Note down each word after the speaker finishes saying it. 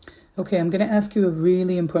Okay, I'm going to ask you a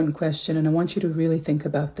really important question, and I want you to really think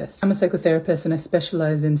about this. I'm a psychotherapist and I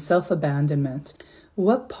specialize in self-abandonment.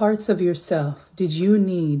 What parts of yourself did you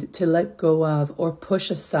need to let go of or push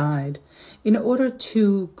aside in order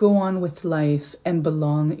to go on with life and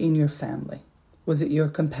belong in your family? Was it your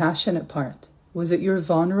compassionate part? Was it your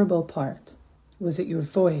vulnerable part? Was it your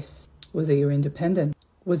voice? Was it your independence?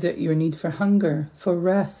 Was it your need for hunger, for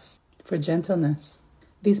rest, for gentleness?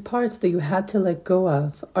 These parts that you had to let go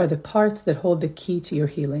of are the parts that hold the key to your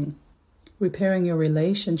healing. Repairing your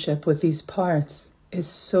relationship with these parts is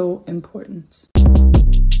so important.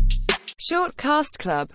 Shortcast Club